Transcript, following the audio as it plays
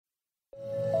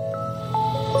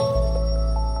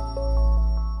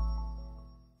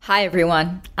Hi,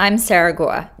 everyone. I'm Sarah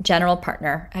Goa, General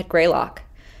Partner at Greylock.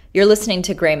 You're listening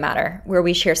to Grey Matter, where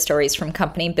we share stories from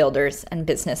company builders and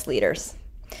business leaders.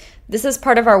 This is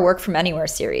part of our Work From Anywhere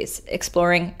series,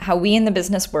 exploring how we in the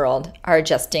business world are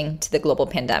adjusting to the global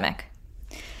pandemic.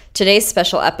 Today's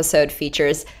special episode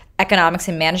features economics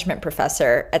and management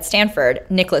professor at Stanford,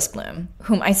 Nicholas Bloom,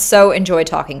 whom I so enjoy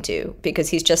talking to because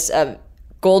he's just a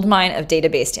goldmine of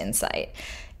data-based insight.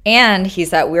 And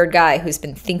he's that weird guy who's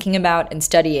been thinking about and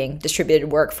studying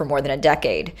distributed work for more than a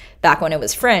decade, back when it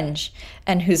was fringe,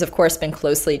 and who's, of course, been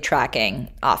closely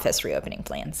tracking office reopening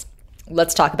plans.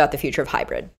 Let's talk about the future of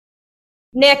hybrid.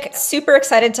 Nick, super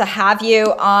excited to have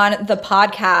you on the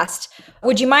podcast.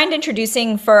 Would you mind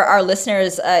introducing for our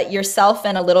listeners yourself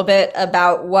and a little bit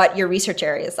about what your research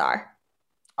areas are?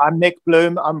 I'm Nick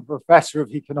Bloom. I'm a professor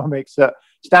of economics at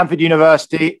Stanford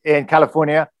University in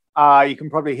California. You can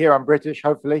probably hear I'm British,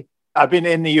 hopefully. I've been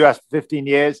in the US for 15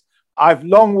 years. I've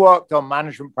long worked on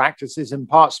management practices, in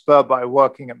part spurred by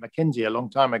working at McKinsey a long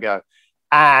time ago.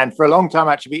 And for a long time,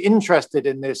 actually be interested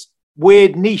in this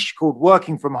weird niche called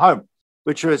working from home,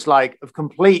 which was like of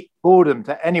complete boredom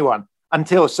to anyone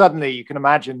until suddenly, you can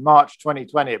imagine, March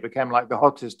 2020, it became like the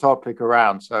hottest topic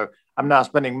around. So I'm now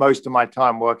spending most of my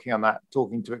time working on that,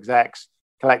 talking to execs,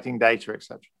 collecting data,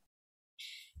 etc.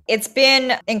 It's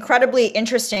been incredibly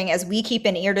interesting as we keep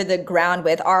an ear to the ground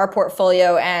with our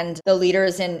portfolio and the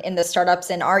leaders in the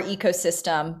startups in our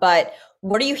ecosystem. But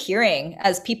what are you hearing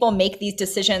as people make these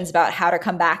decisions about how to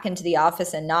come back into the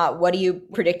office and not? What are you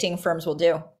predicting firms will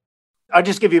do? I'll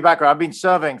just give you a background. I've been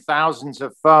serving thousands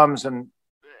of firms and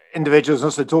individuals,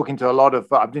 also talking to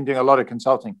I've been doing a lot of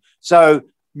consulting. So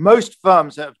most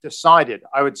firms that have decided,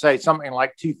 I would say something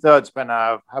like 2/3 by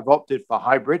now have opted for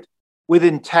hybrid.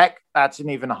 Within tech, that's an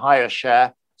even higher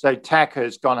share. So tech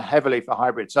has gone heavily for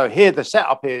hybrid. So here the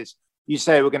setup is, you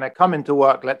say we're going to come into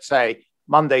work, let's say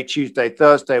Monday, Tuesday,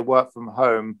 Thursday, work from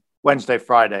home, Wednesday,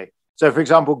 Friday. So for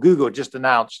example, Google just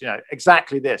announced,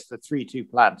 exactly this, the 3-2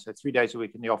 plan. So 3 days a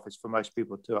week in the office for most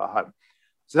people, 2 at home.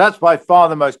 So that's by far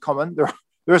the most common.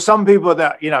 There are some people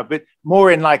that, but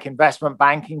more in like investment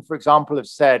banking, for example, have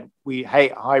said, we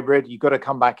hate hybrid, you've got to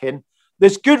come back in.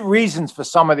 There's good reasons for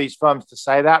some of these firms to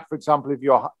say that. For example, if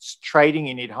you're trading,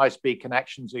 you need high-speed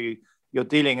connections, or you're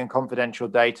dealing in confidential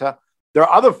data. There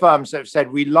are other firms that have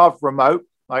said, we love remote,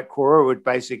 like Quora would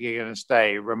basically going to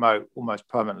stay remote almost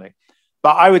permanently.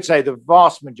 But I would say the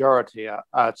vast majority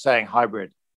are saying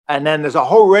hybrid. And then there's a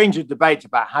whole range of debates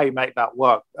about how you make that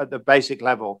work at the basic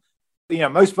level.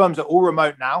 Most firms are all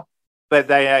remote now, but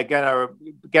they are going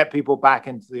to get people back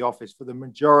into the office for the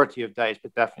majority of days,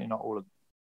 but definitely not all of them.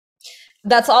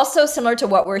 That's also similar to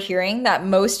what we're hearing, that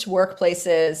most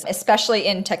workplaces, especially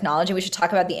in technology, we should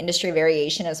talk about the industry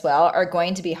variation as well, are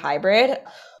going to be hybrid.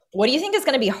 What do you think is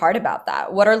going to be hard about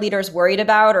that? What are leaders worried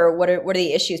about, or what are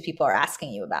the issues people are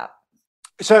asking you about?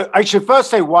 So I should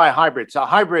first say why hybrid. So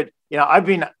hybrid, I've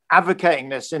been advocating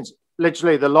this since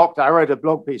literally the lockdown. I wrote a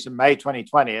blog piece in May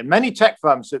 2020, and many tech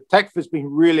firms, tech has been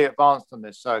really advanced on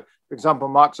this. So for example,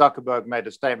 Mark Zuckerberg made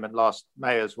a statement last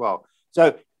May as well.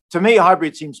 So to me,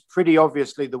 hybrid seems pretty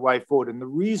obviously the way forward. And the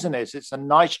reason is it's a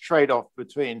nice trade-off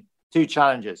between two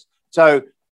challenges. So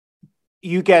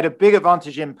you get a big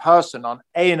advantage in person on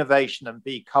A, innovation, and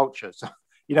B, culture. So,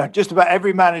 just about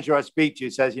every manager I speak to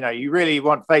says, you really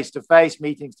want face-to-face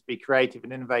meetings to be creative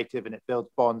and innovative, and it builds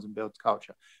bonds and builds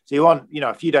culture. So you want,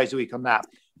 a few days a week on that.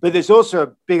 But there's also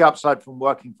a big upside from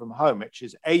working from home, which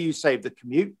is A, you save the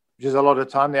commute, which is a lot of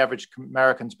time. The average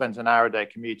American spends an hour a day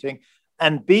commuting.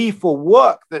 And B, for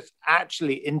work that's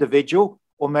actually individual,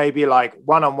 or maybe like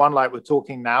one-on-one, like we're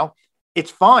talking now, it's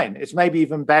fine. It's maybe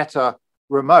even better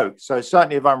remote. So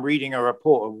certainly if I'm reading a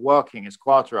report of working, it's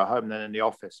quieter at home than in the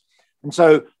office. And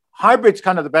so hybrid's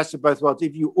kind of the best of both worlds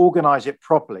if you organize it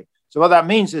properly. So what that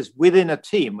means is within a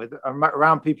team,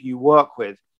 around people you work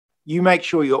with, you make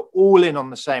sure you're all in on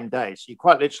the same day. So you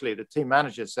quite literally, the team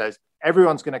manager says,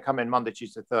 everyone's going to come in Monday,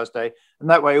 Tuesday, Thursday.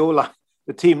 And that way all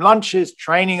the team lunches,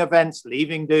 training events,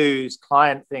 leaving dues,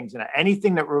 client things,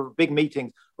 anything that were big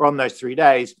meetings are on those 3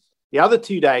 days. The other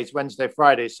 2 days, Wednesday,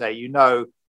 Friday, say,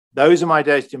 those are my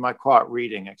days to do my quiet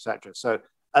reading, etc. So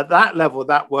at that level,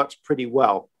 that works pretty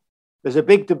well. There's a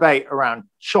big debate around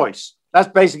choice. That's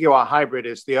basically what hybrid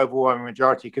is, the overwhelming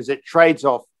majority, because it trades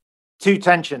off two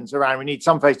tensions around, we need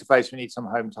some face-to-face, we need some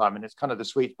home time, and it's kind of the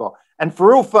sweet spot. And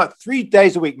for all 3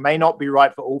 days a week may not be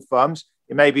right for all firms.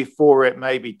 It may be 4, it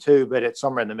may be 2, but it's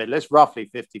somewhere in the middle. It's roughly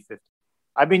 50-50.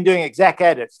 I've been doing exec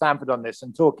ed at Stanford on this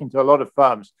and talking to a lot of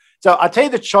firms. So I'll tell you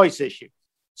the choice issue.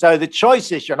 So the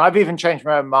choice issue, and I've even changed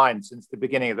my own mind since the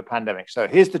beginning of the pandemic. So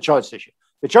here's the choice issue.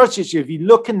 The choice issue, if you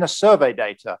look in the survey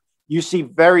data, you see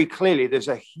very clearly there's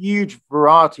a huge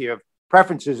variety of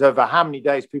preferences over how many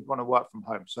days people want to work from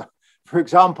home. So, for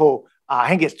example, I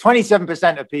think it's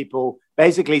 27% of people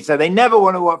basically say they never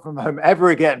want to work from home ever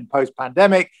again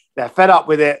post-pandemic. They're fed up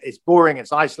with it. It's boring.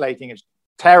 It's isolating. It's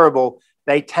terrible.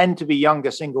 They tend to be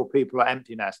younger single people or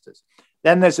empty nesters.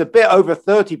 Then there's a bit over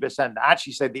 30% that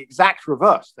actually say the exact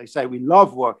reverse. They say we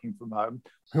love working from home.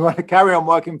 We want to carry on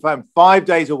working from home 5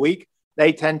 days a week.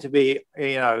 They tend to be,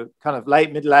 kind of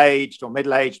late middle-aged or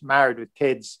middle-aged, married with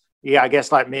kids. Yeah, I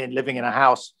guess like me and living in a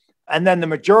house. And then the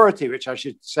majority, which I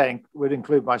should say would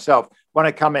include myself, want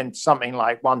to come in something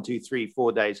like 1, 2, 3,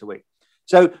 4 days a week.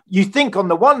 So you think on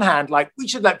the one hand, like we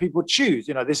should let people choose.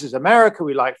 This is America.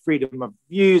 We like freedom of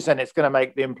views and it's going to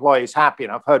make the employees happy.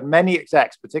 And I've heard many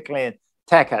execs, particularly in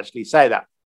tech, actually say that.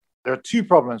 There are two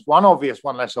problems, one obvious,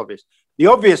 one less obvious. The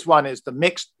obvious one is the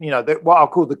mixed, what I'll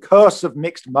call the curse of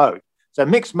mixed mode. So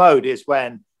mixed mode is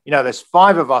when, there's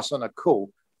 5 of us on a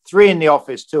call, 3 in the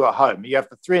office, 2 at home. You have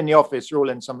the 3 in the office, you're all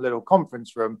in some little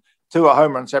conference room, 2 at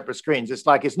home on separate screens. It's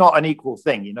like, it's not an equal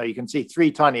thing. You can see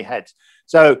 3 tiny heads.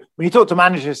 So when you talk to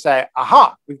managers, say,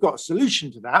 aha, we've got a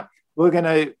solution to that. We're going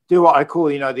to do what I call,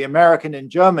 the American in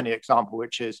Germany example,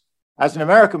 which is, as an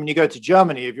American, when you go to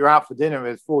Germany, if you're out for dinner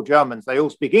with 4 Germans, they all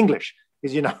speak English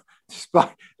because,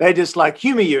 they just like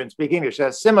humor you and speak English.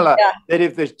 They're similar that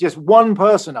if there's just one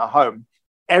person at home,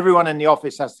 everyone in the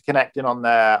office has to connect in on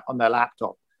their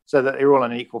laptop so that they're all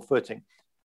on an equal footing.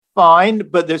 Fine,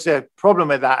 but there's a problem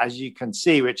with that, as you can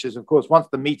see, which is, of course, once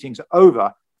the meeting's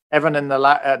over, everyone in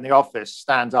the office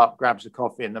stands up, grabs a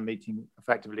coffee, and the meeting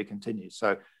effectively continues.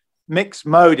 So mixed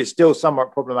mode is still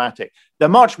somewhat problematic. The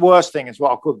much worse thing is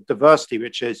what I'll call diversity,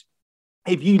 which is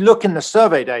if you look in the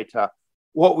survey data,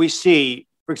 what we see,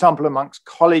 for example, amongst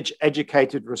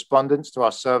college-educated respondents to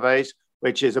our surveys,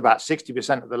 which is about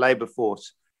 60% of the labor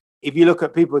force, if you look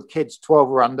at people with kids 12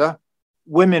 or under,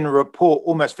 women report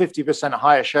almost 50%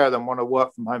 higher share of them want to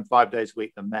work from home 5 days a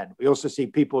week than men. We also see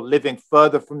people living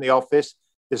further from the office,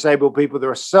 disabled people. There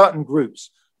are certain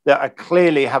groups that are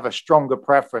clearly have a stronger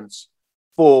preference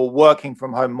for working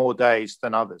from home more days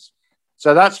than others.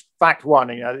 So that's fact one.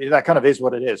 That kind of is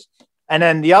what it is. And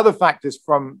then the other fact is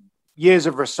from years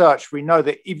of research, we know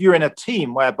that if you're in a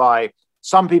team whereby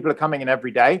some people are coming in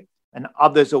every day and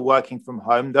others are working from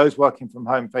home, those working from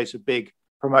home face a big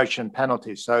promotion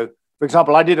penalty. So, for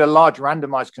example, I did a large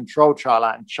randomized control trial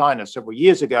out in China several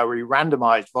years ago where we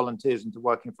randomized volunteers into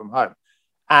working from home.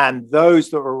 And those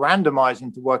that were randomized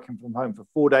into working from home for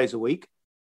 4 days a week,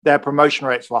 their promotion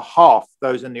rates were half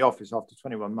those in the office after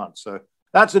 21 months. So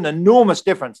that's an enormous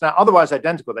difference. Now, otherwise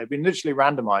identical, they've been literally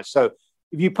randomized. So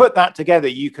if you put that together,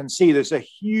 you can see there's a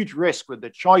huge risk with the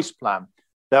choice plan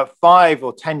that 5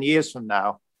 or 10 years from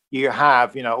now, you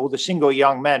have, all the single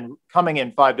young men coming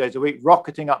in 5 days a week,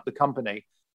 rocketing up the company.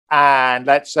 And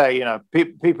let's say,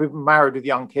 people married with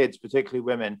young kids, particularly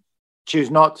women, choose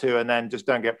not to and then just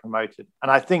don't get promoted. And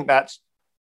I think that's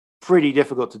pretty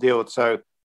difficult to deal with. So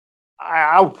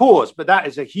I'll pause, but that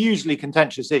is a hugely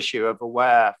contentious issue over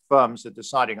where firms are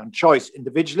deciding on choice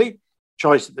individually,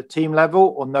 choice at the team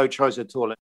level, or no choice at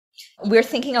all. We're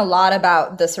thinking a lot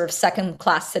about the sort of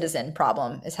second-class citizen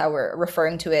problem is how we're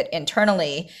referring to it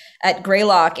internally at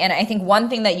Greylock. And I think one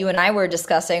thing that you and I were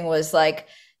discussing was like,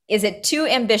 is it too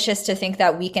ambitious to think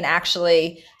that we can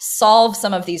actually solve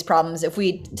some of these problems if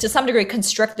we, to some degree,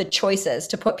 constrict the choices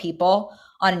to put people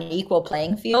on an equal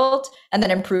playing field and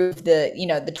then improve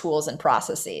the tools and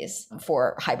processes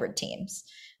for hybrid teams?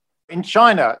 In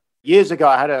China, years ago,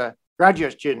 I had a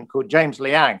graduate student called James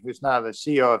Liang, who's now the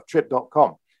CEO of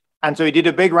Trip.com. And so he did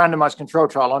a big randomized control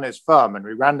trial on his firm, and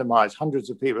we randomized hundreds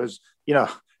of people. It was,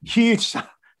 huge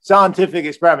scientific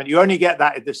experiment. You only get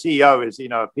that if the CEO is,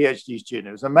 a PhD student.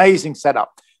 It was an amazing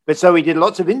setup. But so we did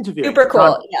lots of interviews. Super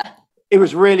cool. Yeah. It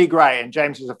was really great. And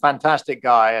James is a fantastic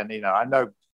guy. And, I know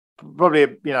probably,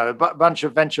 a bunch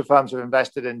of venture firms have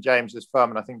invested in James's firm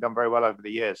and I think done very well over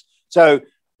the years. So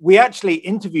we actually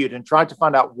interviewed and tried to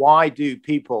find out why do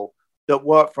people that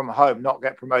work from home not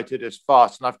get promoted as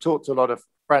fast. And I've talked to a lot of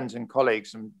friends and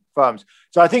colleagues and firms.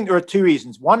 So I think there are 2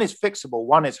 reasons. One is fixable,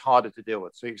 one is harder to deal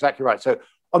with. So you're exactly right. So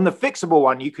on the fixable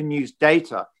one, you can use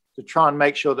data to try and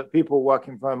make sure that people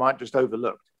working from home aren't just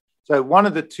overlooked. So one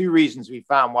of the 2 reasons we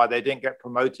found why they didn't get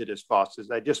promoted as fast is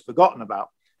they're just forgotten about.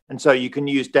 And so you can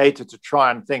use data to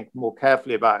try and think more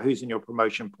carefully about who's in your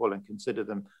promotion pool and consider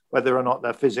them, whether or not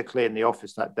they're physically in the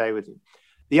office that day with you.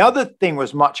 The other thing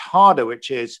was much harder, which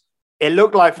is it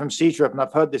looked like from C-Trip, and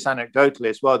I've heard this anecdotally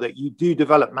as well, that you do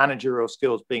develop managerial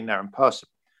skills being there in person.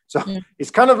 So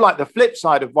it's kind of like the flip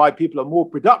side of why people are more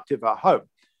productive at home.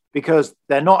 because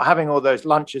they're not having all those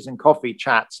lunches and coffee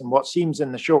chats and what seems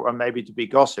in the short run maybe to be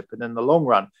gossip, and in the long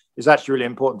run is actually really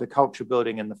important to culture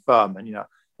building in the firm. And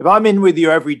if I'm in with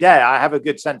you every day, I have a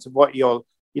good sense of what your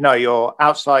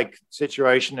outside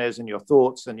situation is and your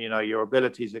thoughts and your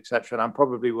abilities, etc. And I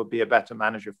probably would be a better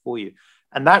manager for you.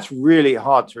 And that's really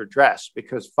hard to address,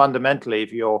 because fundamentally,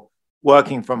 if you're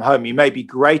working from home, you may be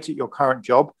great at your current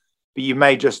job, but you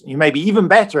may be even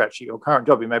better actually at your current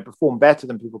job. You may perform better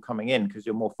than people coming in because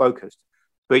you're more focused,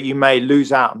 but you may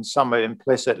lose out on some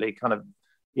implicitly kind of,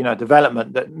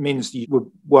 development that means you would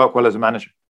work well as a manager.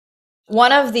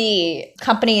 One of the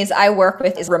companies I work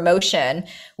with is Remotion,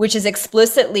 which is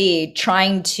explicitly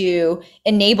trying to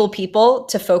enable people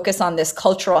to focus on this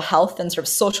cultural health and sort of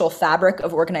social fabric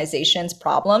of organizations'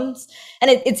 problems. And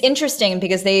it's interesting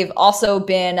because they've also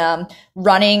been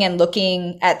running and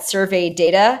looking at survey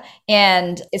data.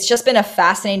 And it's just been a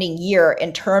fascinating year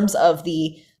in terms of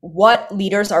what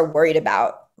leaders are worried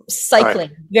about,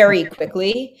 cycling very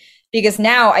quickly. Because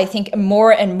now I think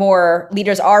more and more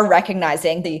leaders are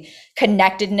recognizing the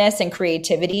connectedness and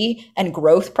creativity and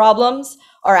growth problems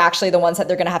are actually the ones that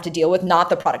they're going to have to deal with, not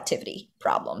the productivity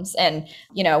problems. And,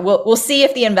 we'll see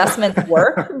if the investments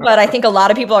work, but I think a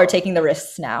lot of people are taking the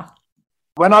risks now.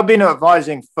 When I've been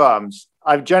advising firms,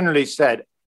 I've generally said,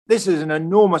 this is an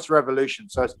enormous revolution.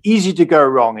 So it's easy to go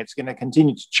wrong. It's going to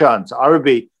continue to churn. So I would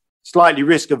be slightly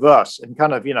risk averse and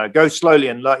kind of, go slowly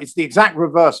and learn. It's the exact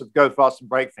reverse of go fast and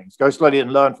break things. Go slowly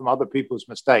and learn from other people's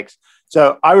mistakes.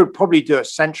 So I would probably do it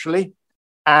centrally.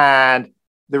 And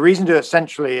the reason to do it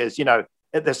centrally is,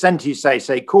 at the center, you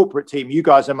say corporate team, you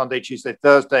guys are Monday, Tuesday,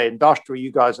 Thursday, industrial,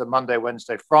 you guys are Monday,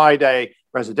 Wednesday, Friday,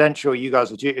 residential, you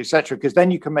guys are Tuesday, et cetera, because then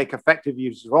you can make effective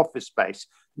use of office space.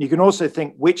 And you can also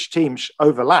think which teams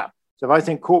overlap. So if I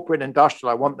think corporate and industrial,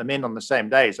 I want them in on the same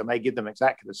days. I may give them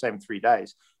exactly the same 3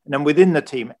 days. And then within the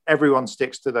team, everyone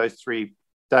sticks to those 3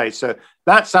 days. So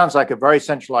that sounds like a very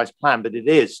centralized plan, but it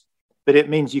is. But it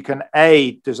means you can,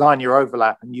 A, design your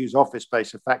overlap and use office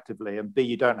space effectively, and B,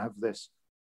 you don't have this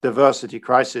diversity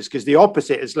crisis, because the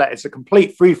opposite is it's a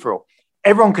complete free-for-all.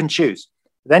 Everyone can choose.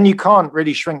 Then you can't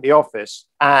really shrink the office,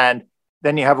 and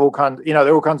then you have all kinds, there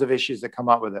are all kinds of issues that come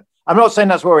up with it. I'm not saying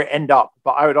that's where we end up,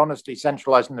 but I would honestly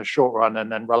centralize in the short run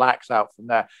and then relax out from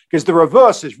there, because the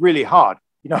reverse is really hard.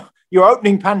 You're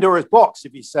opening Pandora's box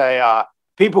if you say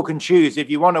people can choose. If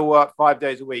you want to work 5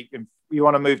 days a week and you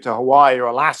want to move to Hawaii or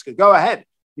Alaska, go ahead.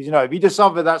 If you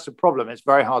discover that's a problem, it's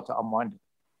very hard to unwind it.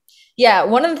 Yeah,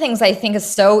 one of the things I think is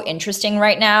so interesting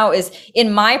right now is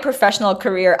in my professional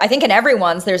career, I think in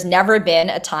everyone's, there's never been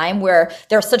a time where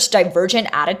there are such divergent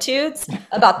attitudes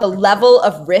about the level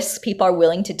of risk people are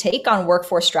willing to take on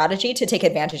workforce strategy to take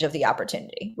advantage of the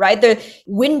opportunity, right? The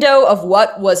window of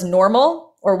what was normal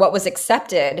or what was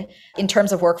accepted in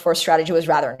terms of workforce strategy was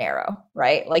rather narrow,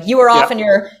 right? Like you were off in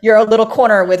your little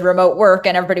corner with remote work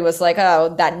and everybody was like,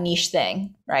 oh, that niche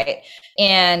thing, right?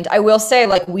 And I will say,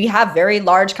 like, we have very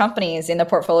large companies in the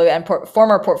portfolio and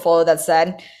former portfolio that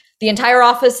said the entire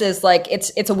office is like, it's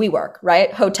a WeWork,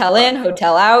 right? Hotel in,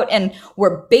 hotel out. And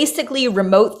we're basically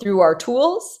remote through our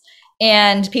tools.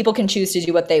 And people can choose to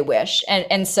do what they wish.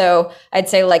 And so I'd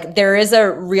say like there is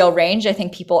a real range. I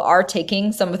think people are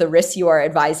taking some of the risks you are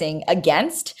advising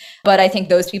against, but I think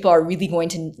those people are really going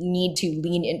to need to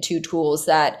lean into tools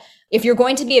that if you're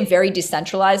going to be very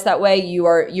decentralized that way,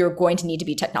 you're going to need to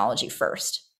be technology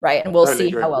first, right? And we'll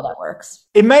see how well that works.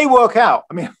 It may work out.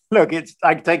 I mean, look, it's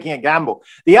like taking a gamble.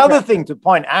 The other thing to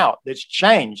point out that's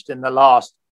changed in the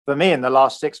last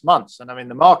 6 months, and I mean,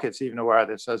 the market's even aware of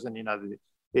this, as in,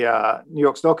 the New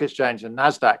York Stock Exchange and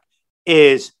NASDAQ,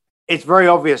 is it's very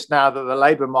obvious now that the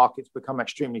labor market's become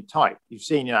extremely tight. You've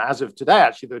seen, as of today,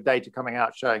 actually, there are data coming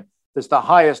out showing there's the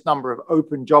highest number of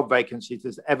open job vacancies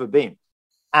there's ever been.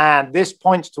 And this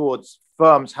points towards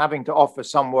firms having to offer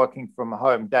some working from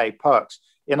home day perks.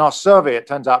 In our survey, it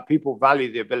turns out people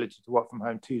value the ability to work from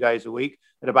home 2 days a week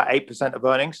at about 8% of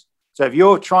earnings. So if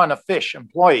you're trying to fish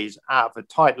employees out of a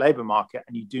tight labor market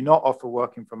and you do not offer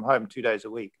working from home 2 days a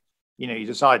week, you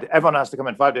decide everyone has to come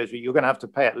in 5 days a week, you're going to have to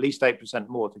pay at least 8%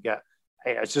 more to get.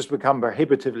 It's just become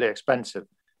prohibitively expensive.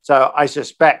 So I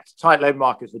suspect tight labor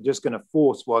markets are just going to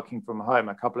force working from home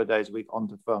a couple of days a week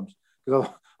onto firms, because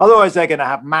otherwise they're going to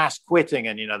have mass quitting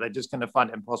and, they're just going to find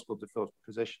it impossible to fill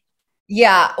positions.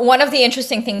 Yeah. One of the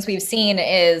interesting things we've seen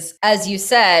is, as you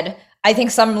said, I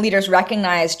think some leaders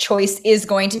recognize choice is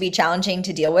going to be challenging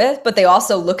to deal with, but they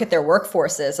also look at their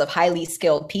workforces of highly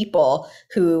skilled people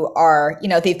who are,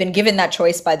 they've been given that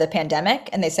choice by the pandemic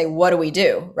and they say, what do we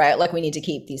do? Right? Like we need to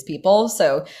keep these people.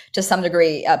 So to some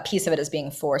degree, a piece of it is being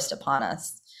forced upon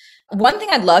us. One thing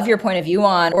I'd love your point of view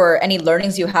on, or any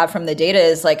learnings you have from the data,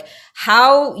 is like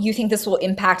how you think this will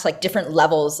impact like different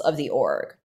levels of the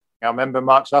org. I remember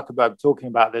Mark Zuckerberg talking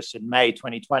about this in May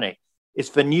 2020. It's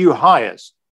for new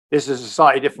hires. This is a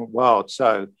slightly different world.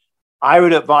 So I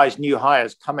would advise new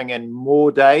hires coming in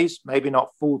more days, maybe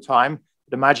not full time,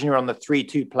 but imagine you're on the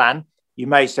 3-2 plan. You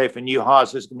may say for new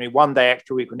hires, there's going to be 1 day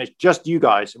extra week when it's just you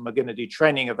guys, and we're going to do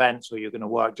training events, or you're going to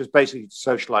work just basically to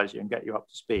socialize you and get you up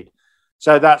to speed.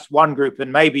 So that's one group.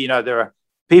 And maybe, there are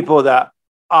people that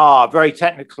are very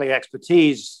technically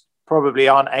expertise, probably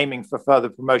aren't aiming for further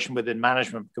promotion within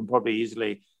management, can probably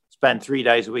easily spend 3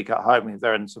 days a week at home if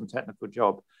they're in some technical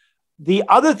job. The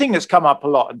other thing that's come up a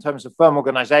lot in terms of firm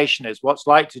organization is what's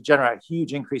like to generate a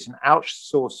huge increase in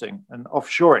outsourcing and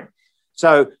offshoring.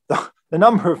 So the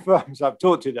number of firms I've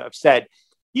talked to that have said,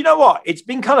 you know what, it's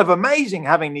been kind of amazing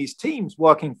having these teams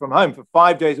working from home for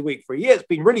 5 days a week for a year. It's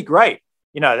been really great.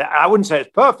 I wouldn't say it's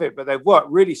perfect, but they've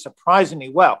worked really surprisingly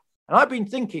well. And I've been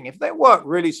thinking, if they work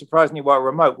really surprisingly well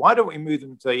remote, why don't we move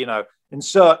them to,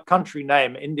 insert country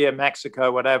name, India,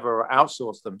 Mexico, whatever, or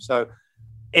outsource them? So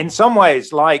in some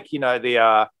ways, like,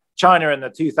 the China in the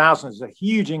 2000s, a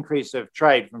huge increase of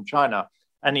trade from China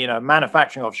and,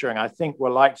 manufacturing offshoring, I think we're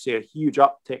likely to see a huge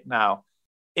uptick now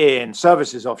in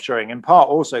services offshoring, in part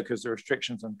also because the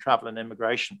restrictions on travel and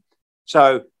immigration.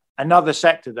 So another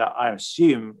sector that I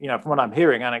assume, from what I'm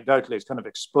hearing anecdotally, is kind of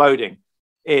exploding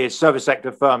is service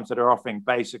sector firms that are offering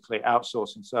basically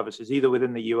outsourcing services, either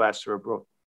within the US or abroad.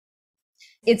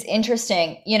 It's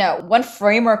interesting. One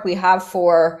framework we have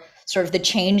for sort of the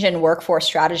change in workforce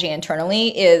strategy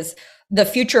internally is the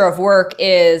future of work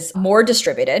is more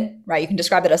distributed, right? You can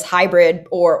describe it as hybrid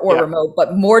or remote,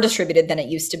 but more distributed than it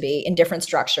used to be in different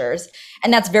structures.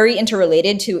 And that's very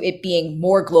interrelated to it being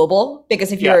more global,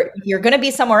 because if you're going to be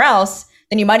somewhere else,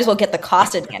 then you might as well get the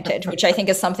cost advantage, which I think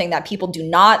is something that people do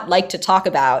not like to talk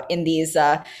about in these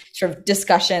sort of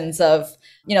discussions of,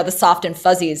 the soft and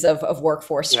fuzzies of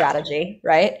workforce strategy,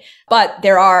 right? But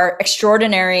there are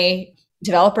extraordinary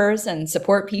developers and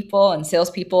support people and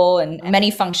salespeople and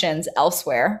many functions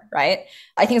elsewhere, right?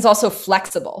 I think it's also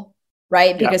flexible,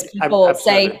 right? Because people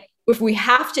say, if we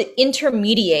have to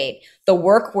intermediate the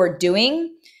work we're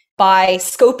doing by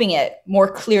scoping it more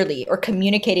clearly or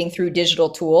communicating through digital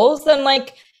tools, then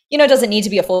it doesn't need to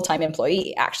be a full-time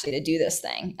employee actually to do this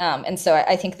thing. And so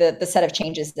I think that the set of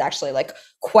changes is actually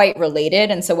quite related.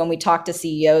 And so when we talk to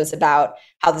CEOs about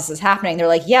how this is happening, they're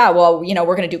like, yeah, well,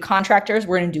 we're going to do contractors,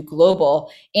 we're going to do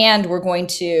global, and we're going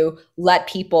to let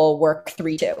people work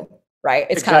 3-2, right?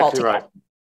 It's kind of all together. Right.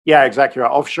 Yeah, exactly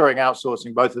right. Offshoring,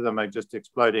 outsourcing, both of them are just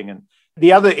exploding. And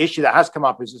the other issue that has come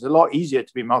up is it's a lot easier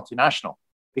to be multinational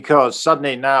because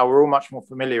suddenly now we're all much more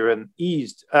familiar and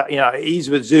ease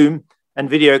with Zoom and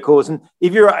video calls. And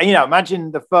if you're,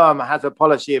 imagine the firm has a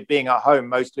policy of being at home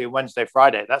mostly Wednesday,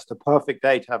 Friday. That's the perfect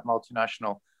day to have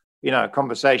multinational,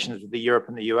 conversations with the Europe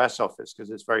and the US office, because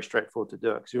it's very straightforward to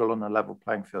do it because you're all on a level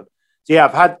playing field. So yeah,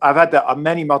 I've had that.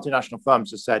 Many multinational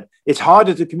firms have said it's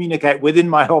harder to communicate within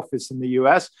my office in the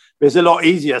US, but it's a lot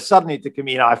easier suddenly to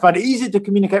communicate. I find it easier to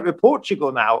communicate with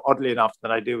Portugal now, oddly enough,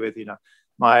 than I do with,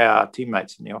 my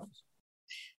teammates in the office.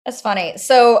 That's funny.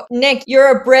 So Nick,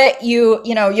 you're a Brit,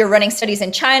 you're running studies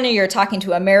in China, you're talking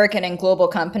to American and global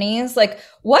companies.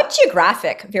 What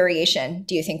geographic variation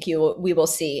do you think we will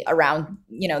see around,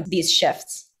 these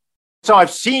shifts? So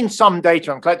I've seen some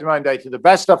data, I'm collecting my own data. The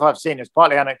best stuff I've seen is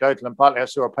partly anecdotal and partly I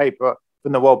saw a paper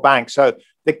from the World Bank. So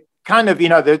the kind of,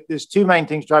 there's two main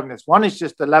things driving this. One is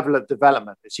just the level of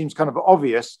development. It seems kind of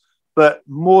obvious, but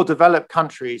more developed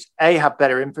countries, have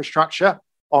better infrastructure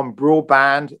on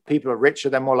broadband. People are richer.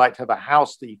 They're more likely to have a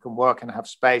house that you can work and have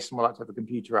space, more likely to have a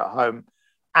computer at home.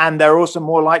 And they're also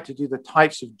more likely to do the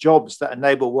types of jobs that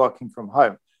enable working from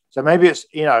home. So maybe it's,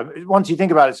 once you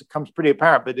think about it, it becomes pretty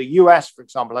apparent. But the US, for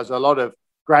example, has a lot of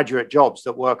graduate jobs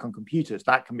that work on computers.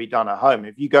 That can be done at home.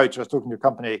 If you go to, I was talking to a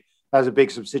company that has a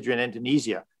big subsidiary in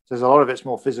Indonesia. So there's a lot of it's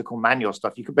more physical manual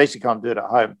stuff. You basically can't do it at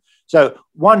home. So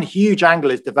one huge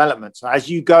angle is development. So as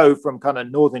you go from kind of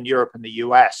Northern Europe and the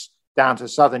US down to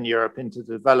Southern Europe into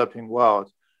the developing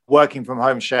world, working from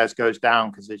home shares goes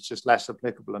down because it's just less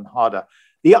applicable and harder.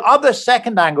 The other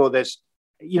second angle, there's,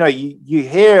 you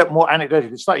hear it more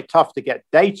anecdotally, it's slightly tough to get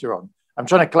data on. I'm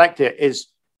trying to collect it, is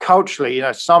culturally,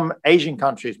 some Asian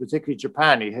countries, particularly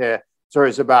Japan, you hear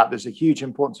stories about there's a huge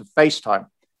importance of FaceTime.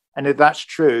 And if that's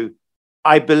true,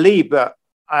 I believe, but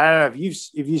I don't know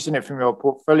if you've seen it from your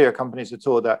portfolio companies at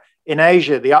all, that in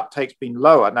Asia, the uptake's been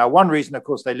lower. Now, one reason, of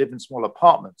course, they live in small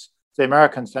apartments. The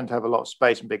Americans tend to have a lot of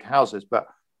space and big houses, but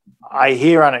I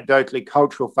hear anecdotally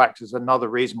cultural factors, another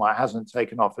reason why it hasn't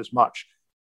taken off as much,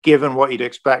 given what you'd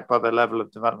expect by the level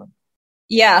of development.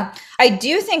 Yeah, I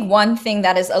do think one thing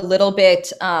that is a little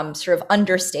bit sort of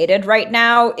understated right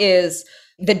now is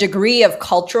the degree of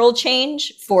cultural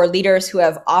change for leaders who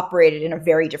have operated in a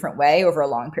very different way over a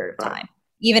long period of Right. time.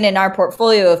 Even in our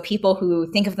portfolio of people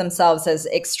who think of themselves as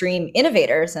extreme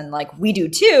innovators, and like we do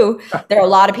too, there are a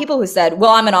lot of people who said,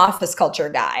 well, I'm an office culture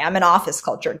guy. I'm an office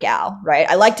culture gal, right?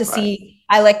 Right. I like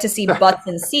to see butts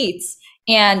in seats.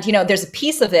 And, there's a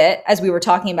piece of it, as we were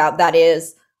talking about, that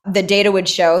is the data would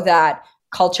show that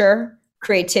culture,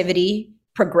 creativity,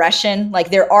 progression, like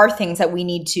there are things that we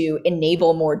need to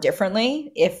enable more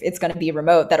differently if it's going to be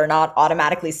remote that are not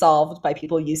automatically solved by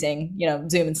people using,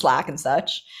 Zoom and Slack and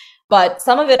such. But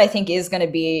some of it I think is going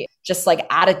to be just like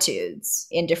attitudes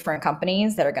in different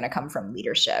companies that are going to come from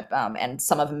leadership. And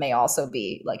some of them may also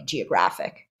be like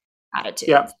geographic attitudes.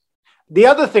 Yeah. The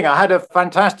other thing, I had a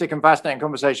fantastic and fascinating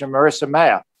conversation with Marissa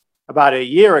Mayer about a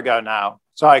year ago now.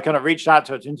 So I kind of reached out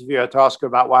to her to interview her to ask her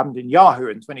about what happened in Yahoo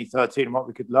in 2013 and what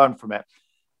we could learn from it.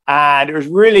 And it was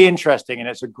really interesting. And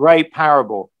it's a great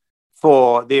parable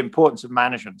for the importance of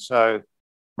management. So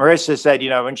Marissa said,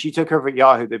 when she took over at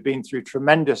Yahoo, they'd been through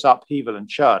tremendous upheaval and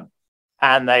churn.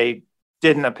 And they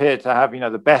didn't appear to have,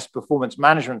 the best performance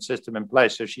management system in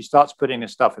place. So she starts putting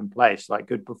this stuff in place, like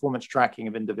good performance tracking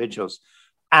of individuals.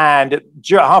 And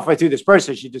halfway through this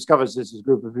process, she discovers there's this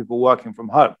group of people working from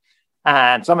home.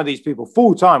 And some of these people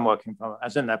full-time working from,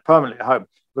 as in they're permanently at home,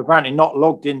 but apparently not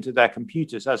logged into their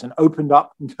computers, as in opened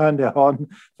up and turned it on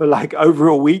for like over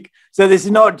a week. So this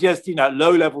is not just,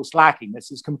 low-level slacking.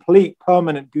 This is complete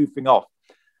permanent goofing off.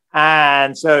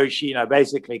 And so she,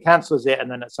 basically cancels it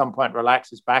and then at some point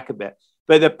relaxes back a bit.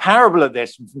 But the parable of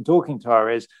this, from talking to her,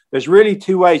 is there's really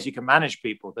two ways you can manage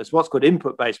people. There's what's called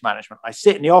input-based management. I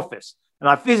sit in the office and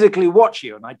I physically watch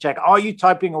you and I check, are you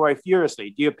typing away furiously?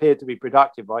 Do you appear to be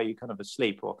productive? Are you kind of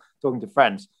asleep or talking to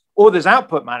friends? Or there's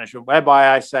output management, whereby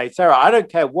I say, Sarah, I don't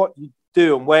care what you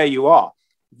do and where you are.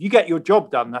 If you get your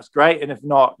job done, that's great. And if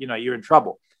not, you're in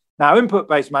trouble. Now,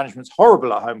 input-based management is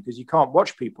horrible at home because you can't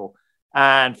watch people.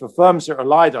 And for firms that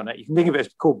relied on it, you can think of it as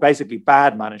called basically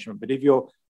bad management. But if you're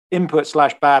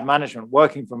input/bad management,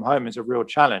 working from home is a real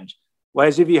challenge.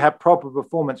 Whereas if you have proper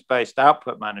performance-based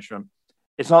output management,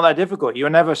 it's not that difficult. You're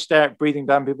never breathing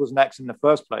down people's necks in the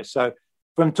first place. So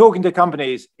from talking to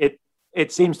companies,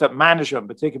 it seems that management,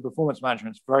 particularly performance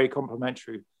management, is very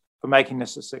complementary for making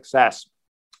this a success.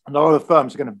 And a lot of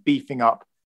firms are going to beefing up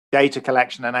data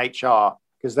collection and HR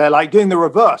because they're like doing the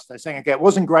reverse. They're saying, okay, it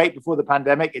wasn't great before the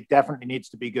pandemic. It definitely needs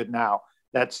to be good now.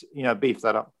 Let's, beef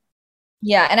that up.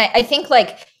 Yeah. And I think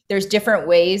like there's different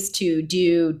ways to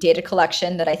do data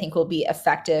collection that I think will be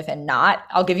effective and not.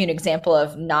 I'll give you an example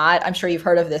of not. I'm sure you've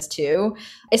heard of this too.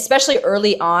 Especially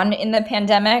early on in the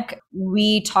pandemic,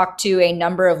 we talked to a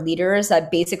number of leaders that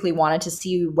basically wanted to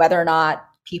see whether or not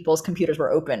people's computers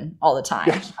were open all the time,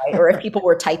 Yes. right? Or if people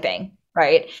were typing.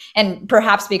 Right. And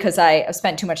perhaps because I have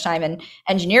spent too much time in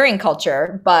engineering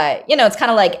culture, but it's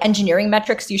kind of like engineering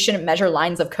metrics. You shouldn't measure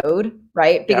lines of code,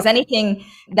 right? Because anything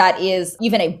that is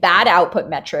even a bad output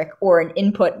metric or an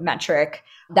input metric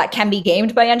that can be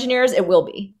gamed by engineers, it will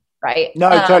be, right? No,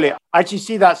 totally. I actually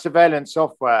see that surveillance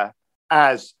software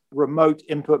as remote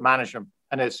input management.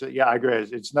 And it's, I agree.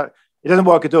 It's not, it doesn't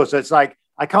work at all. So it's like,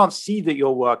 I can't see that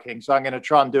you're working, so I'm going to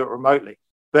try and do it remotely.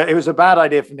 But it was a bad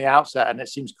idea from the outset, and it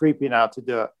seems creepy now to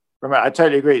do it remote. I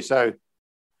totally agree. So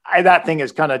that thing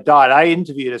has kind of died. I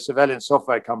interviewed a surveillance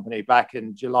software company back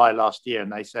in July last year, and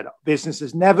they said business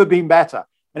has never been better.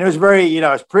 And it was very, it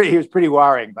was pretty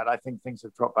worrying, but I think things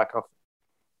have dropped back off.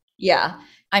 Yeah.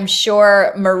 I'm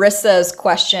sure Marissa's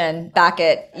question back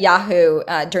at Yahoo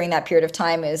during that period of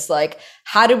time is like,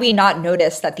 how did we not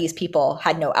notice that these people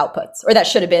had no outputs? Or that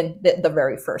should have been the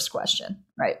very first question,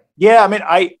 right? Yeah, I mean,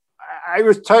 I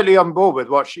was totally on board with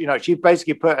what she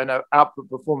basically put in an output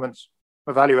performance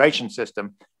evaluation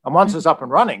system. And once it's up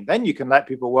and running, then you can let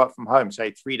people work from home,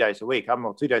 say 3 days a week,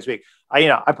 or 2 days a week.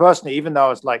 I personally, even though I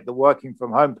was like the working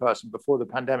from home person before the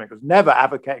pandemic, was never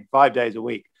advocating 5 days a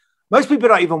week. Most people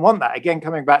don't even want that. Again,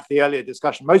 coming back to the earlier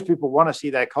discussion, most people want to see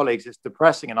their colleagues. It's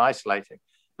depressing and isolating.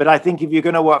 But I think if you're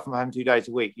going to work from home 2 days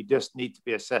a week, you just need to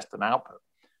be assessed on output.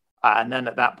 And then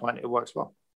at that point, it works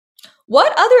well.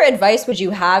 What other advice would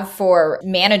you have for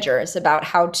managers about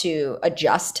how to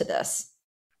adjust to this?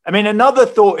 I mean, another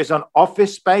thought is on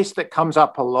office space that comes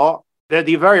up a lot. They're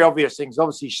the very obvious things.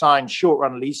 Obviously, sign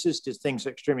short-run leases because things are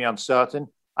extremely uncertain.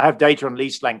 I have data on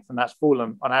lease length, and that's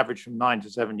fallen on average from 9 to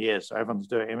 7 years. So everyone's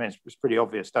doing it. I mean, it's pretty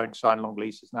obvious. Don't sign long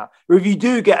leases now. But if you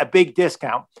do get a big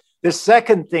discount, the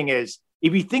second thing is,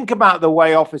 if you think about the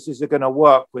way offices are going to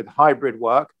work with hybrid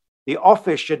work, the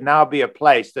office should now be a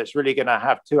place that's really going to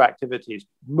have two activities.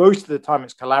 Most of the time,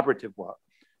 it's collaborative work.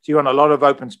 So you want a lot of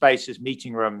open spaces,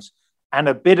 meeting rooms, and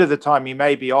a bit of the time you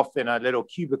may be off in a little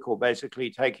cubicle, basically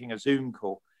taking a Zoom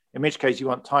call, in which case you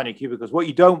want tiny cubicles. What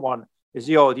you don't want is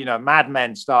the old, Mad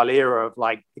Men style era of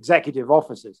like executive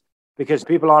offices, because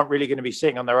people aren't really going to be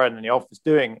sitting on their own in the office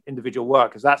doing individual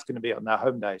work, because that's going to be on their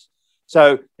home days.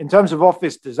 So in terms of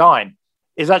office design,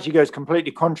 it actually goes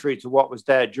completely contrary to what was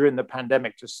there during the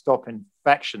pandemic to stop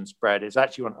infection spread. It's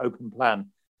actually on open plan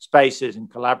spaces and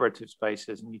collaborative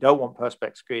spaces, and you don't want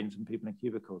perspex screens and people in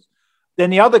cubicles.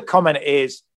 Then the other comment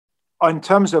is, in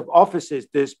terms of offices,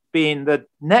 there's been the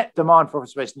net demand for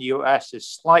office space in the US is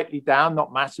slightly down,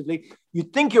 not massively.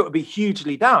 You'd think it would be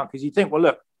hugely down, because you think, well,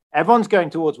 look, everyone's going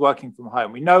towards working from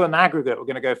home. We know in aggregate, we're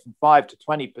going to go from 5 to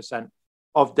 20%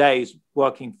 of days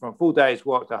working from full days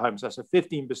worked at home. So that's a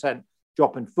 15%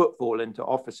 drop in footfall into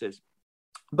offices.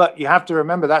 But you have to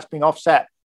remember that's being offset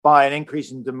by an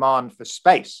increase in demand for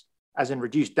space, as in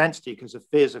reduced density because of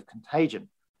fears of contagion.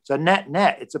 So net,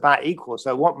 it's about equal.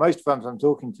 So what most firms I'm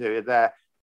talking to, they're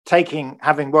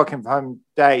having working from home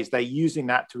days, they're using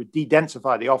that to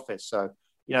de-densify the office. So,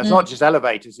 it's not just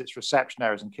elevators, it's reception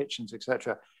areas and kitchens,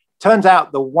 etc. Turns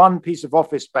out the one piece of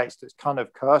office space that's kind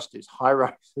of cursed is high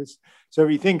rises. So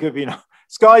if you think of,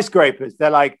 skyscrapers, they're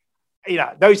like,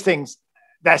 those things,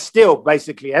 they're still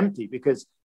basically empty, because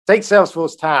take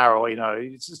Salesforce Tower or,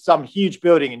 it's some huge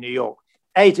building in New York.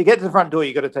 A, to get to the front door,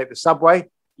 you got to take the subway.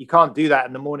 You can't do that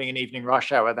in the morning and evening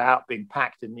rush hour without being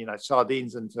packed in,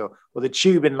 sardines or the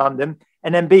tube in London.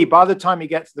 And then B, by the time you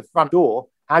get to the front door,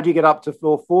 how do you get up to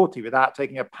floor 40 without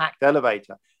taking a packed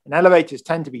elevator? And elevators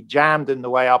tend to be jammed in the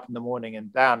way up in the morning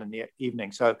and down in the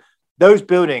evening. So those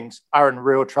buildings are in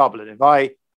real trouble. And if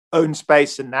I own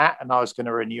space in that and I was going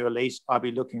to renew a lease, I'd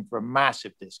be looking for a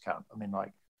massive discount. I mean,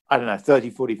 30,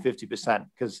 40, 50%.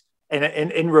 Because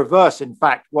in reverse, in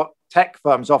fact, what tech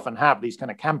firms often have, these kind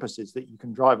of campuses that you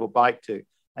can drive or bike to,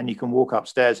 and you can walk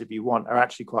upstairs if you want, are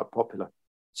actually quite popular.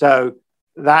 So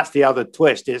that's the other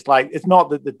twist. It's not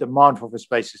that the demand for office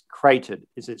space is created,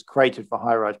 it's created for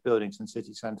high-rise buildings in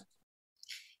city centers.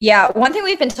 Yeah, one thing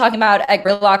we've been talking about at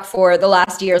Greylock for the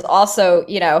last year is also,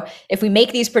 if we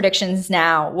make these predictions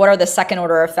now, what are the second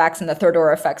order effects and the third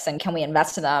order effects, and can we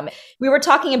invest in them? We were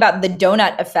talking about the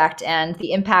donut effect and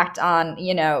the impact on,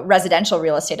 residential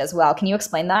real estate as well. Can you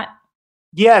explain that?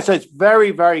 Yeah, so it's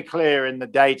very, very clear in the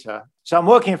data. So I'm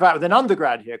working, in fact, with an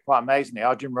undergrad here, quite amazingly,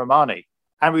 Arjun Ramani,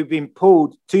 and we've been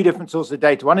pulled two different sources of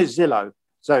data. One is Zillow,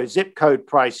 so zip code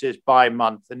prices by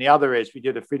month. And the other is we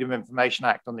did a Freedom of Information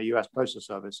Act on the US Postal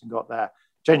Service and got their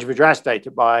change of address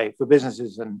data for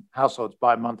businesses and households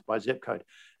by month by zip code.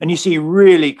 And you see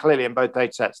really clearly in both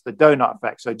data sets the donut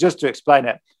effect. So just to explain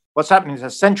it, what's happening is a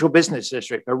central business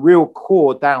district, the real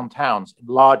core downtowns in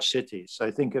large cities.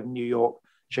 So think of New York,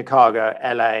 Chicago,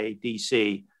 LA,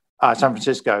 DC, San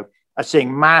Francisco, are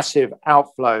seeing massive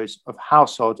outflows of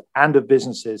households and of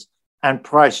businesses and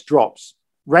price drops.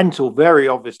 Rental, very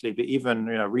obviously, but even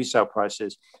resale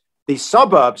prices. These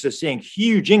suburbs are seeing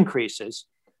huge increases,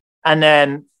 and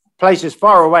then places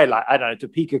far away, like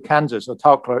Topeka, Kansas, or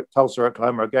Tulsa,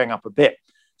 Oklahoma, are going up a bit.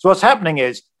 So what's happening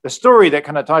is the story that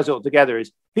kind of ties it all together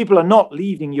is people are not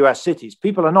leaving US cities.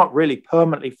 People are not really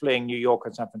permanently fleeing New York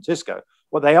and San Francisco.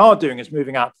 What they are doing is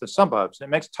moving out to the suburbs. And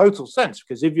it makes total sense,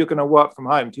 because if you're going to work from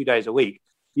home 2 days a week,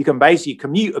 you can basically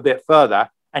commute a bit further,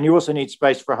 and you also need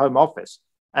space for a home office.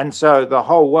 And so the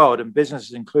whole world, and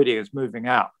businesses including, is moving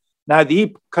out. Now,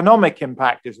 the economic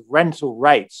impact is rental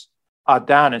rates are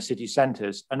down in city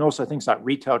centers, and also things like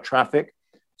retail traffic.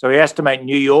 So we estimate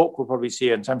New York will probably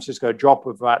see in San Francisco a drop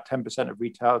of about 10% of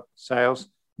retail sales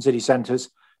in city centers.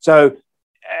 So,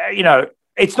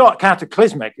 it's not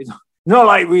cataclysmic. It's not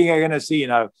like we are going to see,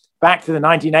 back to the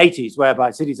 1980s,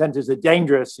 whereby city centers are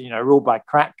dangerous, ruled by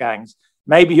crack gangs.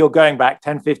 Maybe you're going back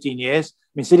 10, 15 years.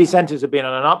 I mean, city centers have been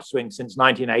on an upswing since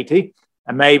 1980,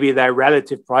 and maybe their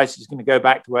relative price is going to go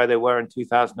back to where they were in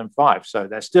 2005. So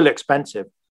they're still expensive.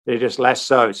 They're just less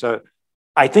so. So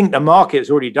I think the market has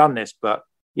already done this. But,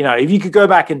 if you could go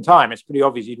back in time, it's pretty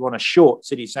obvious you'd want to short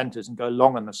city centers and go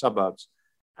long in the suburbs.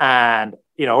 And,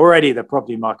 already the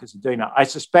property markets are doing that. I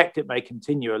suspect it may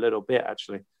continue a little bit,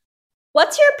 actually.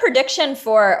 What's your prediction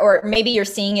for, or maybe you're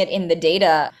seeing it in the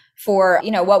data for,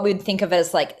 what we'd think of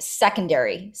as like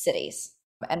secondary cities,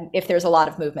 and if there's a lot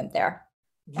of movement there?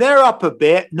 They're up a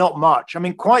bit, not much. I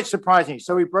mean, quite surprisingly.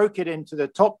 So we broke it into the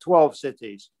top 12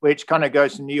 cities, which kind of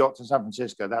goes from New York to San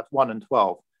Francisco. That's 1 and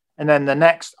 12. And then the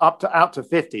next out to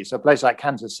 50. So a place like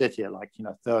Kansas City are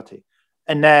 30.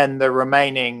 And then the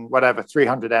remaining,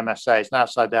 300 MSAs. And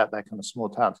outside that, they're kind of small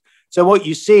towns. So what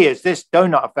you see is this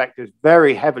donut effect is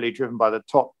very heavily driven by the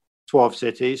top 12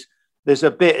 cities. There's a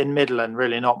bit in middle and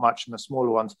really not much in the smaller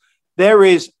ones. there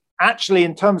is actually,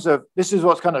 in terms of, this is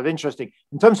what's kind of interesting,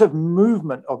 in terms of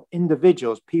movement of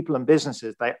individuals, people and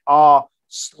businesses, they are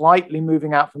slightly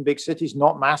moving out from big cities,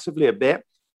 not massively, a bit.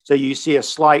 So you see a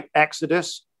slight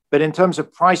exodus, but in terms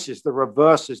of prices, the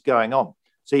reverse is going on.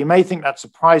 So you may think that's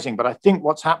surprising, but I think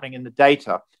what's happening in the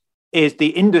data is the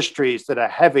industries that are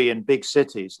heavy in big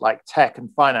cities like tech and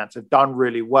finance have done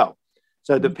really well.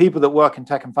 So the people that work in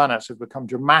tech and finance have become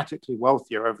dramatically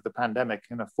wealthier over the pandemic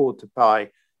and afford to buy,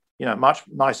 much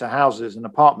nicer houses and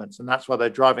apartments. And that's why they're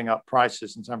driving up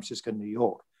prices in San Francisco and New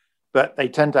York. But they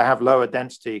tend to have lower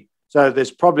density. So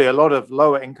there's probably a lot of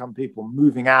lower income people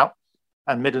moving out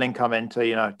and middle income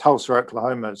into, Tulsa,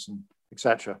 Oklahoma's, and et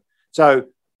cetera. So,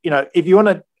 if you want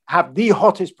to have the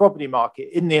hottest property market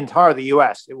in the entire of the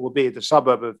US, it will be the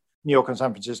suburb of New York and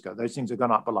San Francisco. Those things have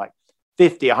gone up by like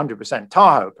 50, 100%.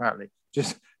 Tahoe, apparently,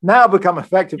 just now become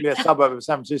effectively a suburb of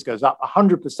San Francisco, is up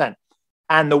 100%.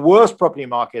 And the worst property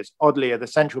markets, oddly, are the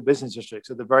central business districts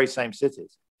of the very same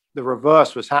cities. The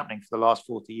reverse was happening for the last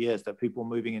 40 years, that people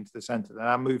moving into the center, they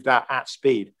now moved out at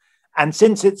speed. And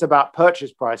since it's about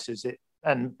purchase prices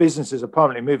and businesses are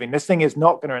permanently moving, this thing is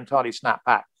not going to entirely snap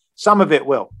back. Some of it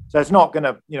will. So it's not going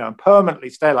to, permanently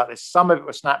stay like this. Some of it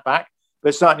will snap back,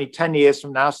 but certainly 10 years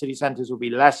from now, city centers will be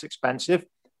less expensive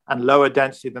and lower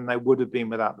density than they would have been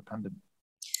without the pandemic.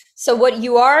 So what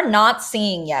you are not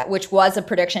seeing yet, which was a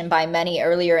prediction by many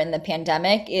earlier in the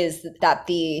pandemic, is that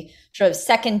the sort of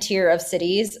second tier of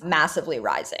cities massively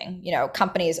rising,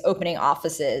 companies opening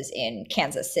offices in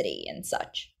Kansas City and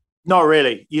such. Not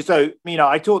really.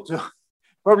 I talked to,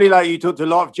 probably like you talk to a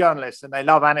lot of journalists, and they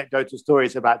love anecdotal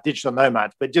stories about digital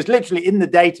nomads, but just literally in the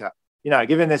data,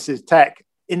 given this is tech,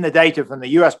 in the data from the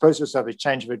US Postal Service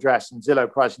change of address and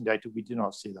Zillow pricing data, we do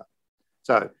not see that.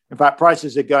 So in fact,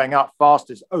 prices are going up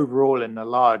fastest overall in the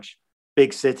large,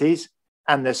 big cities,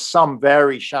 and there's some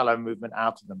very shallow movement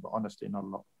out of them, but honestly, not a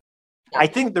lot. I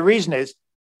think the reason is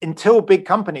until big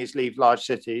companies leave large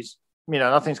cities,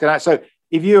 nothing's going to happen. So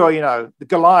if you are, the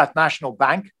Goliath National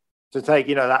Bank, to take,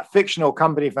 that fictional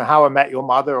company from How I Met Your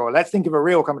Mother, or let's think of a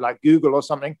real company like Google or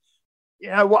something,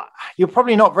 you're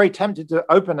probably not very tempted to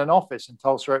open an office in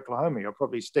Tulsa, Oklahoma. You're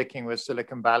probably sticking with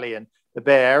Silicon Valley and the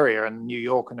Bay Area and New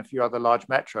York and a few other large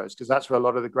metros, because that's where a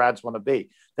lot of the grads want to be.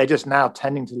 They're just now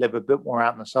tending to live a bit more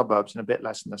out in the suburbs and a bit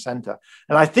less in the center.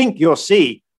 And I think you'll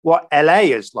see what LA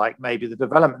is like, maybe the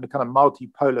development of kind of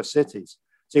multipolar cities.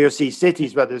 So you'll see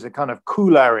cities where there's a kind of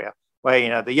cool area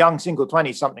where, the young single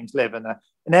 20-somethings live, and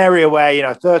an area where,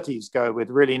 30s go with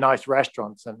really nice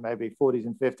restaurants, and maybe 40s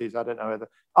and 50s, I don't know, the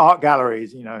art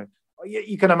galleries,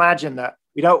 you can imagine that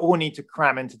we don't all need to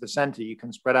cram into the center. You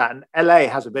can spread out. And LA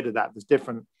has a bit of that. There's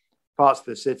different parts of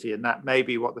the city, and that may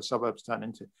be what the suburbs turn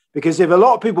into. Because if a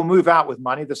lot of people move out with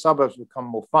money, the suburbs will become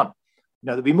more fun.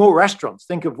 There'll be more restaurants.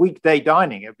 Think of weekday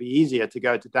dining. It'd be easier to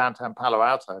go to downtown Palo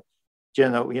Alto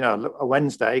during a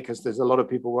Wednesday, because there's a lot of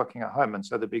people working at home, and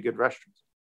so there'd be good restaurants.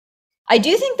 I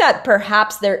do think that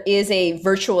perhaps there is a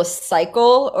virtuous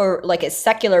cycle, or like a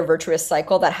secular virtuous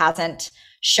cycle, that hasn't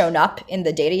shown up in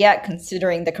the data yet,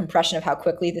 considering the compression of how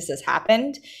quickly this has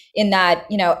happened, in that,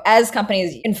 as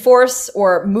companies enforce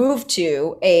or move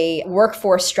to a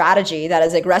workforce strategy that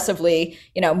is aggressively,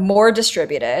 more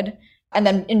distributed, and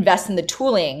then invest in the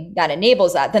tooling that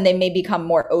enables that, then they may become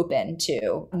more open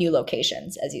to new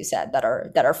locations, as you said, that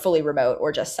are fully remote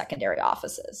or just secondary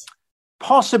offices.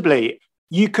 Possibly.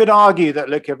 You could argue that,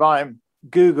 look, if I'm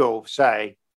Google,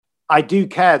 say, I do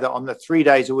care that on the 3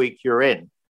 days a week you're in,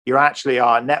 you actually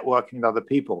are networking with other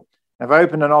people. If I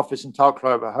open an office in Tulsa,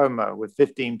 Oklahoma with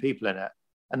 15 people in it,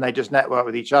 and they just network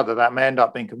with each other, that may end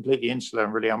up being completely insular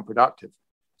and really unproductive.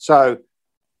 So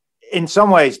in some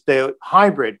ways, the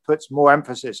hybrid puts more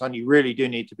emphasis on you really do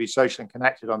need to be social and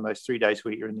connected on those 3 days a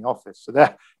week you're in the office. So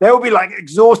they will be like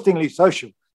exhaustingly social.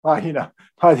 By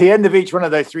the end of each one of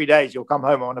those 3 days, you'll come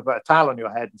home, I want to put a towel on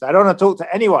your head and say, I don't want to talk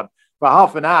to anyone for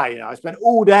half an hour. I spent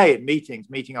all day in meetings,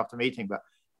 meeting after meeting, but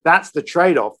that's the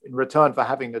trade-off in return for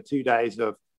having the 2 days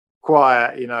of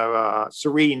quiet,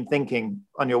 serene thinking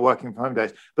on your working from home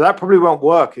days. But that probably won't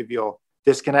work if you're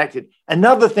disconnected.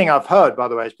 Another thing I've heard, by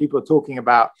the way, is people are talking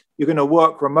about you're going to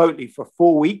work remotely for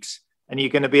 4 weeks, and you're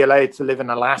going to be allowed to live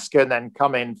in Alaska and then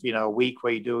come in for, a week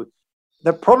where you do.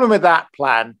 The problem with that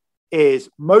plan is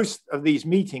most of these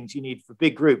meetings you need for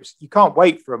big groups, you can't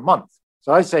wait for a month.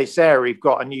 So I say, Sarah, we've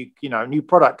got a new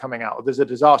product coming out, or there's a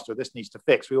disaster, this needs to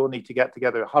fix. We all need to get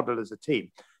together, huddle as a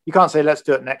team. You can't say, let's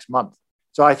do it next month.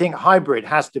 So I think hybrid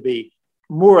has to be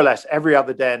more or less every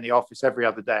other day in the office, every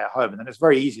other day at home. And then it's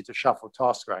very easy to shuffle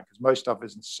tasks around because most stuff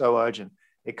isn't so urgent.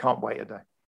 It can't wait a day.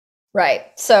 Right.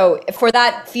 So for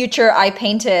that future I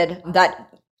painted, that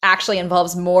actually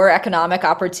involves more economic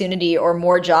opportunity or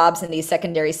more jobs in these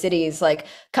secondary cities, like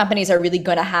companies are really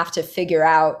going to have to figure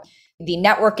out the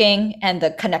networking and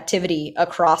the connectivity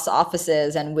across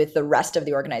offices and with the rest of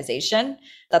the organization.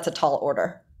 That's a tall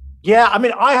order. Yeah, I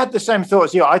mean, I had the same thought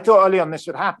as you. I thought early on this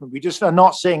would happen. We just are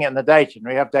not seeing it in the data. And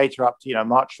we have data up to,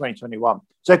 March 2021.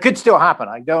 So it could still happen.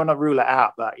 I don't want to rule it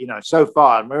out, but, so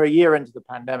far, and we're a year into the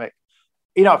pandemic.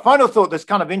 Final thought that's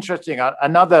kind of interesting,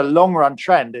 another long run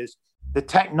trend is the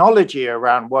technology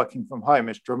around working from home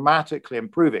is dramatically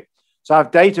improving. So I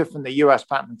have data from the US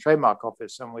Patent and Trademark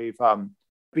Office, and we've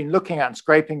been looking at and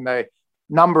scraping the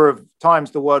number of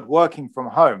times the word working from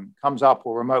home comes up,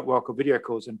 or remote work or video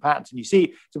calls in patents. And you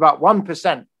see it's about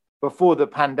 1% before the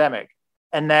pandemic.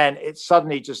 And then it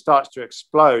suddenly just starts to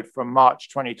explode from March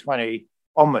 2020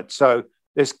 onwards. So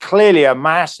there's clearly a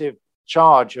massive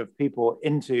charge of people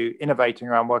into innovating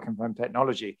around working from home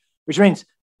technology, which means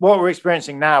what we're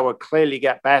experiencing now will clearly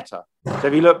get better. So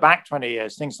if you look back 20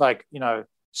 years, things like,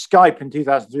 Skype in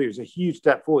 2003 was a huge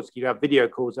step forward. So you have video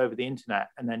calls over the internet,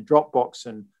 and then Dropbox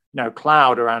and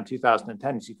cloud around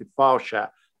 2010, so you could file share.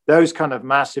 Those kind of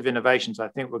massive innovations, I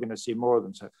think we're going to see more of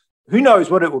them. So who knows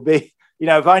what it will be?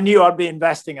 If I knew, I'd be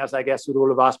investing, as I guess with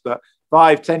all of us, but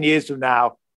 5-10 years from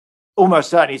now, almost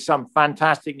certainly some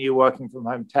fantastic new working from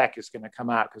home tech is going to come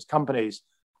out, because companies,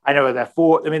 I know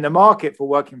the market for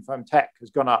working from home tech has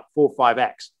gone up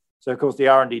 4-5x. So of course the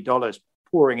R&D dollars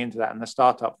pouring into that, and the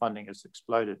startup funding has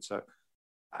exploded. So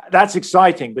that's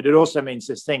exciting, but it also means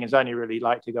this thing is only really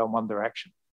like to go in one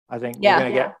direction. I think we're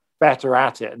going to get better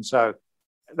at it. And so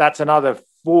that's another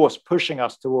force pushing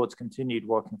us towards continued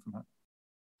working from home.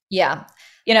 Yeah.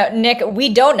 Nick, we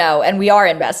don't know, and we are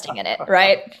investing in it,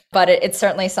 right? But it's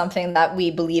certainly something that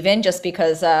we believe in, just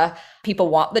because people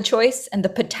want the choice, and the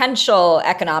potential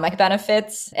economic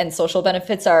benefits and social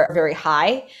benefits are very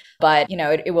high, but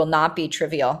it will not be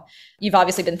trivial. You've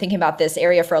obviously been thinking about this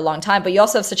area for a long time, but you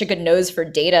also have such a good nose for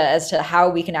data as to how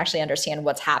we can actually understand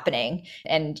what's happening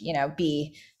and,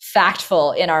 be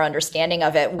factful in our understanding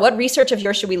of it. What research of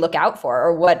yours should we look out for,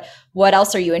 or what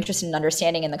else are you interested in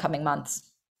understanding in the coming months?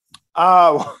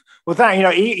 Oh, well,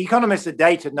 economists are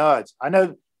data nerds. I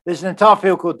know there's an entire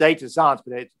field called data science,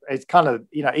 but it's kind of,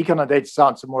 econ and data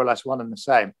science are more or less one and the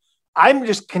same. I'm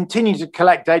just continuing to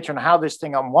collect data on how this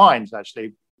thing unwinds,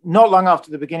 actually. Not long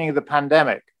after the beginning of the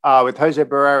pandemic, with Jose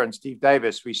Barrera and Steve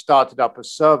Davis, we started up a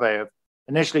survey of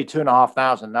initially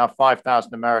 2,500, now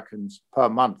 5,000 Americans per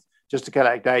month, just to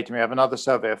collect data. We have another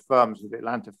survey of firms with the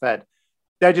Atlanta Fed.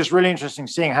 They're just really interesting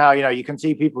seeing how, you can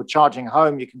see people charging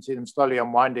home. You can see them slowly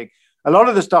unwinding. A lot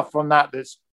of the stuff from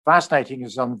that's fascinating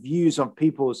is on views on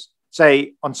people's,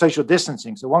 say, on social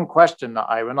distancing. So one question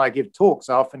that when I give talks,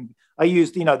 I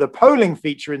use, the polling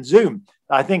feature in Zoom.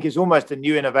 I think is almost a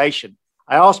new innovation.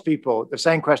 I ask people the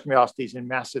same question we ask these in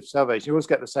massive surveys. You always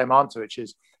get the same answer, which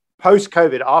is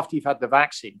post-COVID, after you've had the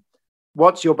vaccine,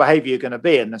 what's your behavior going to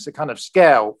be? And there's a kind of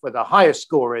scale where the highest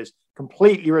score is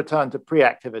completely return to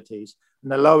pre-activities,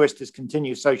 and the lowest is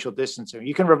continued social distancing.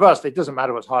 You can reverse, it doesn't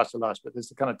matter what's highest or lowest, but there's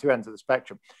the kind of two ends of the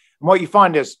spectrum. And what you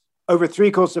find is over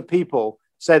 3/4 of people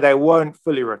say they won't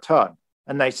fully return.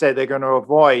 And they say they're going to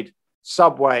avoid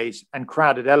subways and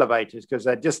crowded elevators because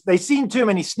they've seen too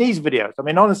many sneeze videos. I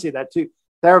mean, honestly, they're too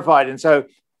terrified. And so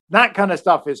that kind of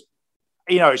stuff is,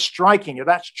 striking. If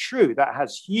that's true, that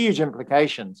has huge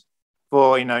implications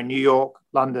for, New York,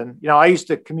 London. I used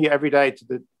to commute every day to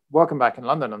the work and back in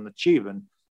London on the tube. And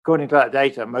according to that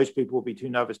data, most people will be too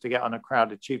nervous to get on a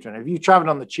crowded tube train. If you travel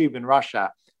on the tube in rush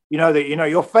hour,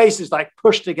 your face is like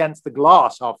pushed against the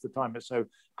glass half the time. It's so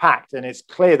packed. And it's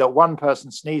clear that one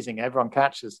person sneezing, everyone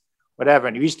catches whatever.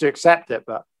 And you used to accept it,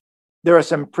 but there are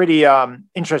some pretty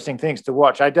interesting things to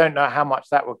watch. I don't know how much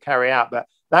that will carry out, but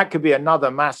that could be another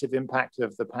massive impact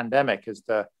of the pandemic, is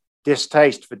the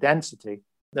distaste for density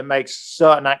that makes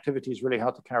certain activities really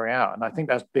hard to carry out. And I think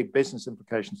that's big business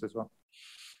implications as well.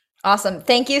 Awesome.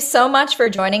 Thank you so much for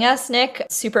joining us, Nick.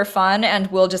 Super fun. And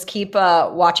we'll just keep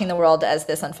watching the world as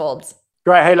this unfolds.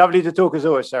 Great. Hey, lovely to talk as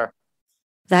always, Sarah.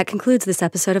 That concludes this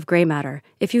episode of Gray Matter.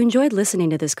 If you enjoyed listening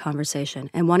to this conversation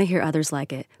and want to hear others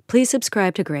like it, please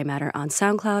subscribe to Gray Matter on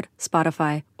SoundCloud,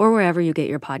 Spotify, or wherever you get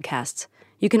your podcasts.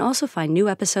 You can also find new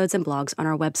episodes and blogs on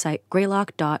our website,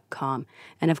 greylock.com.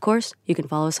 And of course, you can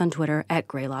follow us on Twitter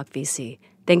 @GreylockVC.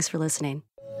 Thanks for listening.